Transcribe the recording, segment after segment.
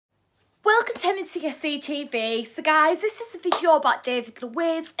CSC TV. So guys, this is a video about David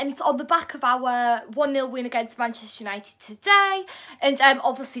Luiz and it's on the back of our 1-0 win against Manchester United today, and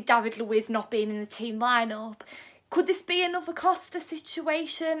obviously David Luiz not being in the team lineup. Could this be another Costa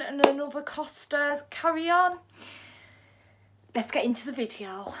situation and another Costa carry on? Let's get into the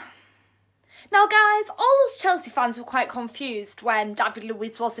video. Now guys, all us Chelsea fans were quite confused when David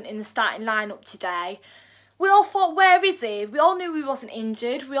Luiz wasn't in the starting lineup today. We all thought, where is he? We all knew he wasn't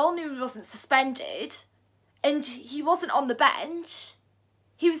injured, we all knew he wasn't suspended, and he wasn't on the bench.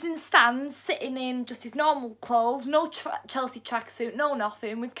 He was in the stands, sitting in just his normal clothes, no Chelsea tracksuit, no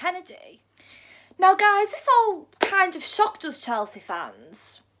nothing, with Kennedy. Now guys, this all kind of shocked us Chelsea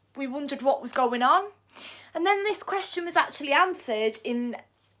fans. We wondered what was going on. And then this question was actually answered in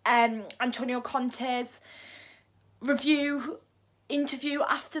Antonio Conte's interview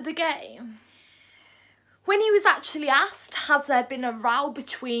after the game. When he was actually asked, has there been a row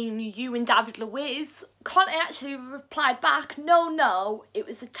between you and David Luiz, Conte actually replied back, no, it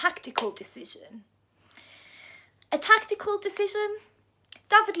was a tactical decision. A tactical decision?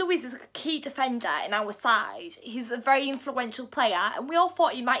 David Luiz is a key defender in our side. He's a very influential player and we all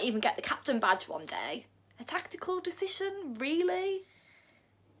thought he might even get the captain badge one day. A tactical decision? Really?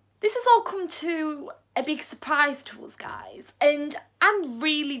 This has all come to a big surprise to us guys, and I'm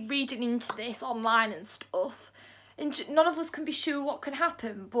really reading into this online and stuff, and none of us can be sure what can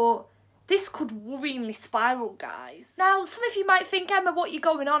happen, but this could worryingly spiral guys. Now some of you might think, Emma, what are you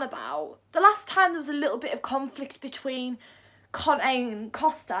going on about? The last time there was a little bit of conflict between Conte and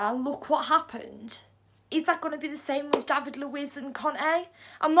Costa, look what happened. Is that going to be the same with David Luiz and Conte?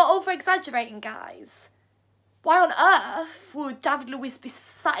 I'm not over exaggerating guys. Why on earth would David Luiz be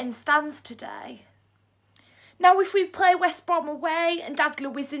sat in stands today? Now if we play West Brom away and David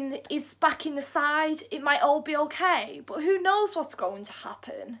Luiz is back in the side, it might all be okay, but who knows what's going to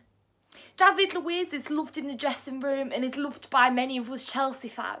happen. David Luiz is loved in the dressing room and is loved by many of us Chelsea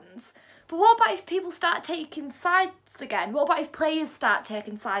fans. But what about if people start taking sides again? What about if players start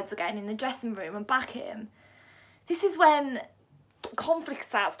taking sides again in the dressing room and back him? This is when conflict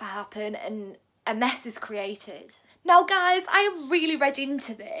starts to happen and a mess is created. Now guys, I have really read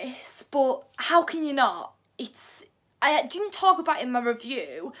into this, but how can you not? I didn't talk about it in my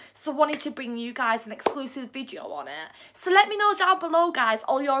review, so I wanted to bring you guys an exclusive video on it. So let me know down below guys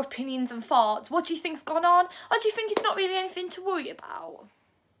all your opinions and thoughts. What do you think's gone on? Or do you think it's not really anything to worry about?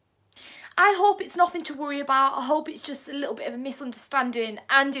 I hope it's nothing to worry about. I hope it's just a little bit of a misunderstanding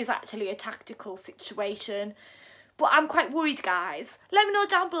and is actually a tactical situation. But I'm quite worried guys. Let me know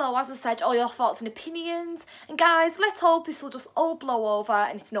down below, as I said, all your thoughts and opinions. And guys, let's hope this will just all blow over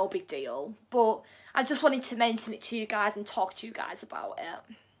and it's no big deal. But I just wanted to mention it to you guys and talk to you guys about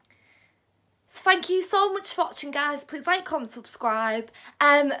it. So thank you so much for watching guys. Please like, comment, subscribe.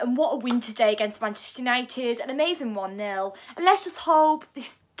 And what a win today against Manchester United. An amazing 1-0. And let's just hope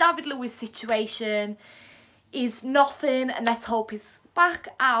this David Luiz situation is nothing. And let's hope he's back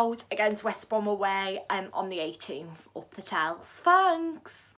out against West Brom away on the 18th up the Chels. Thanks.